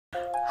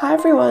Hi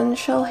everyone,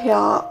 Chelle here.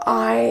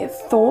 I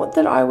thought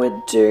that I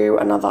would do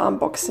another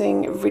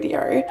unboxing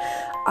video.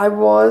 I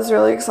was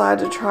really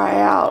excited to try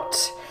out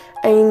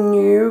a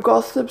new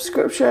goth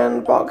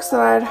subscription box that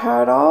I had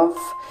heard of.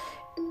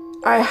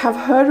 I have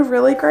heard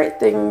really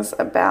great things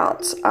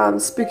about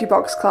Spooky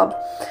Box Club,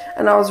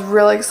 and I was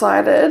really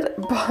excited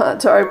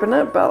to open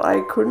it, but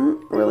I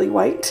couldn't really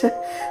wait.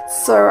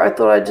 So I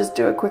thought I'd just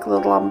do a quick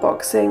little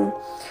unboxing,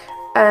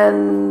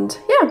 and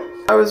yeah,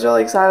 I was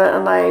really excited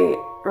and I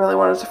really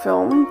wanted to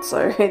film,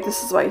 so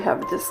this is why you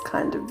have this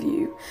kind of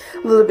view,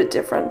 a little bit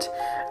different.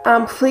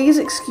 Please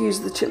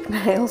excuse the chipped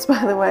nails,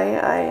 by the way.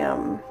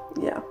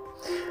 Yeah,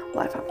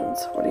 life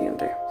happens. What are you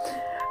gonna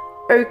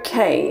do?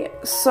 Okay,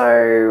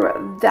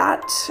 so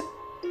that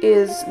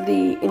is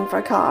the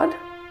info card,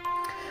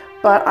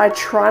 but I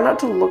try not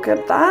to look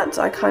at that.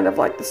 I kind of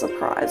like the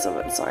surprise of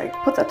it, so I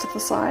put that to the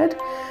side.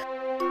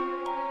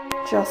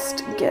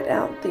 Just get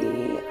out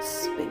the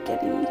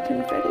spaghetti,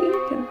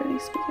 confetti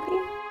spaghetti.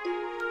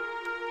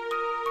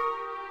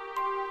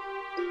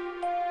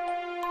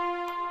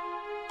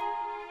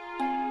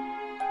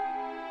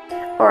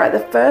 Alright,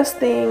 the first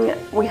thing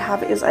we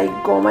have is a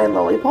gourmet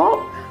lollipop.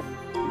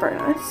 Very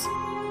nice.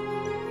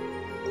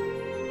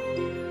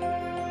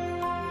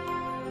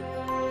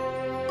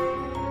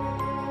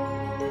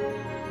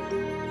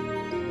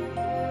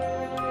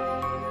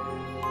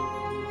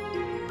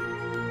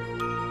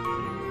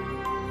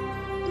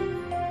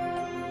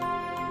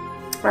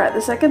 Alright,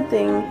 the second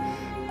thing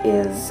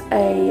is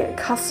a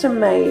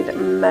custom-made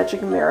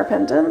magic mirror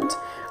pendant.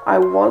 I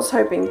was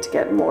hoping to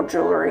get more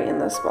jewellery in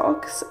this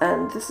box,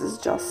 and this is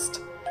just,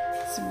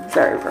 it's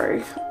very,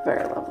 very,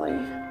 very lovely.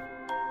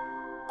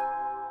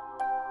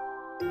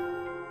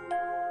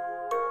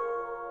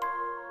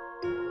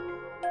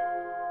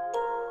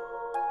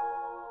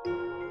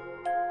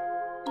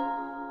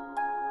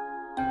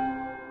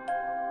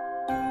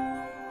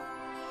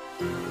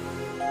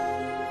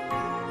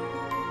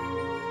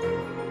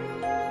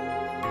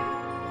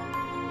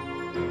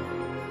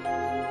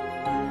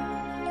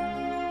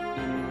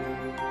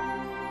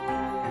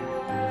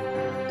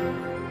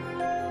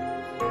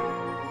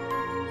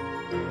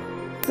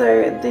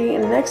 So the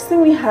next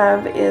thing we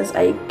have is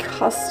a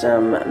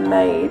custom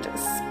made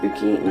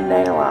spooky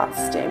nail art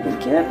stamping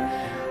kit.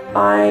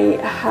 I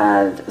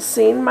had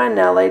seen my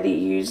nail lady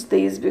use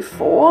these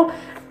before,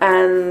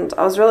 and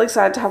I was really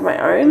excited to have my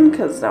own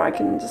because now I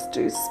can just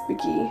do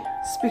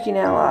spooky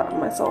nail art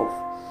myself.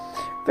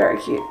 Very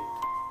cute.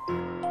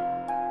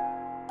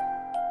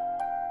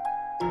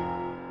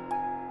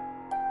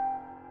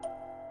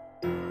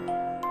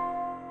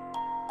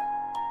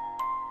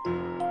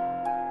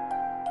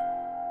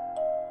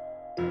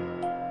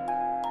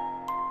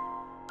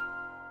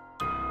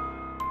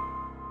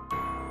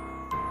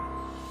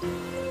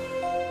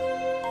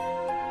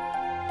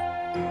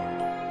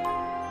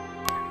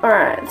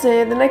 Alright,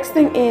 so the next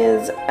thing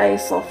is a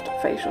soft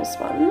facial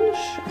sponge,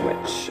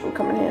 which will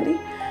come in handy.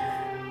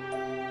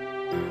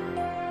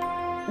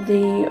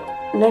 The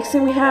next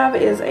thing we have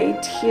is a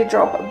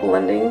teardrop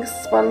blending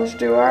sponge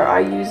duo.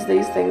 I use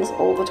these things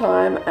all the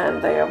time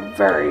and they are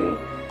very,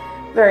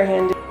 very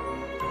handy.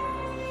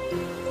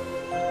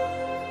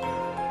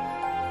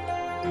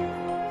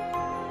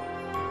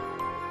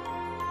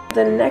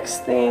 The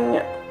next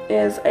thing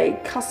is a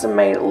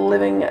custom-made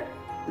living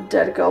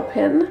dead girl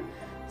pin.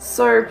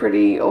 So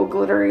pretty, all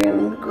glittery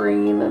and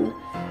green, and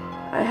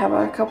I have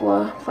a couple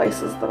of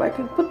places that I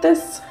can put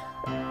this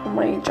on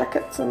my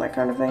jackets and that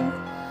kind of thing.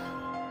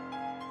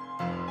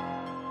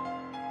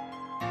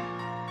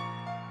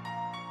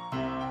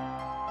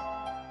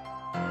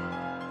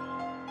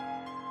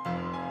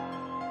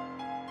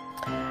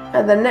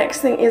 And the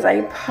next thing is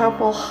a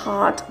purple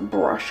heart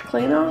brush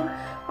cleaner.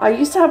 I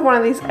used to have one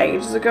of these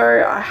ages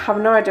ago. I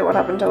have no idea what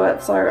happened to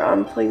it, so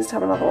I'm pleased to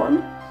have another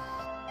one.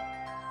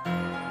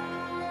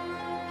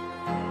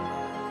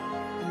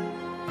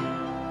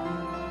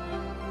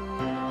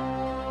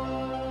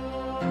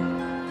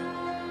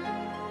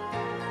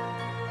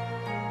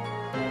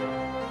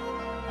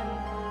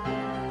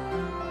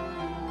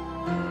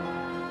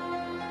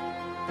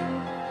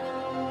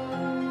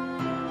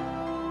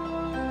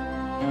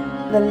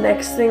 The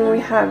next thing we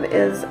have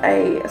is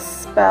a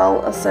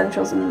Spell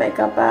Essentials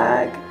makeup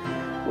bag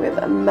with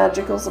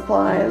magical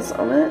supplies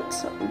on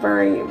it.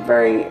 Very,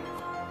 very,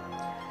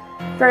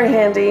 very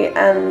handy,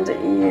 and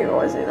you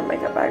always need a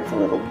makeup bag for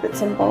little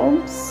bits and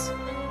bobs.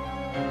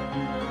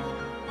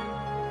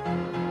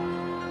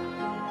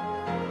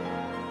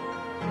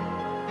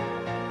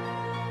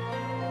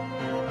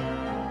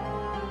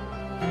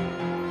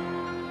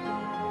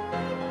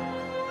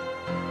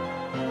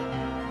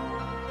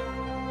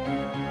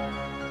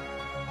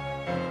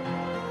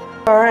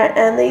 Alright,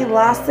 and the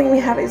last thing we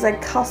have is a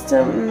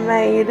custom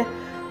made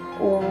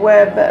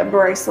web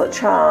bracelet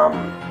charm.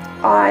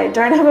 I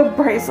don't have a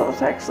bracelet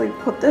to actually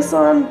put this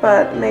on,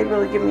 but maybe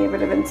it'll give me a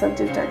bit of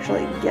incentive to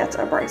actually get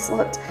a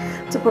bracelet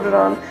to put it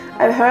on.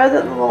 I've heard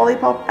that the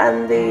lollipop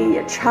and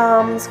the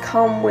charms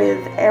come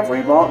with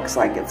every box,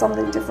 like it's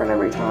something different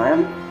every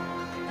time.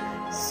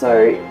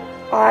 So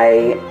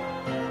I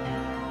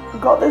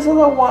got this as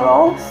a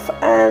one-off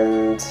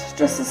and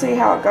just to see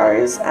how it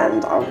goes,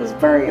 and I was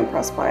very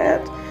impressed by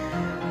it.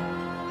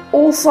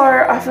 Also,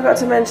 I forgot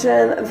to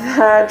mention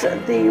that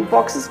the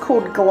box is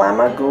called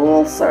Glamour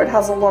Ghouls, so it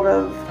has a lot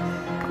of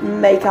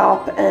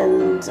makeup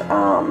and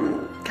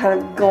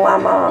kind of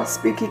glamour,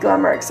 spooky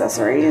glamour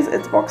accessories.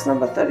 It's box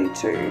number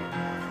 32.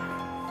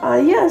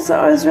 Yeah, so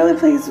I was really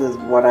pleased with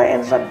what I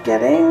ended up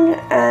getting,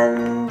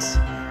 and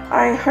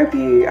I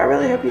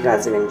really hope you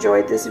guys have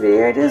enjoyed this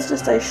video. It is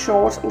just a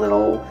short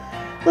little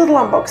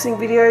unboxing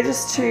video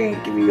just to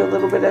give you a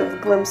little bit of a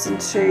glimpse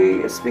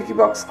into Spooky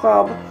Box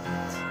Club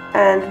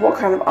and what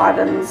kind of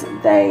items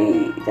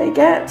they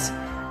get.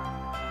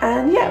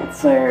 And yeah,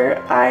 so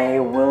I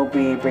will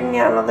be bringing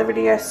out another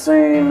video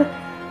soon.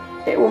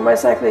 It will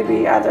most likely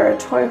be either a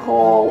toy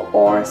haul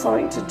or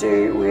something to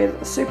do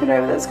with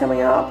Supernova that's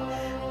coming up.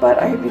 But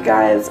I hope you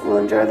guys will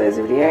enjoy those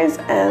videos,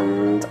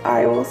 and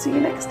I will see you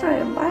next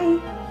time.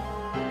 Bye!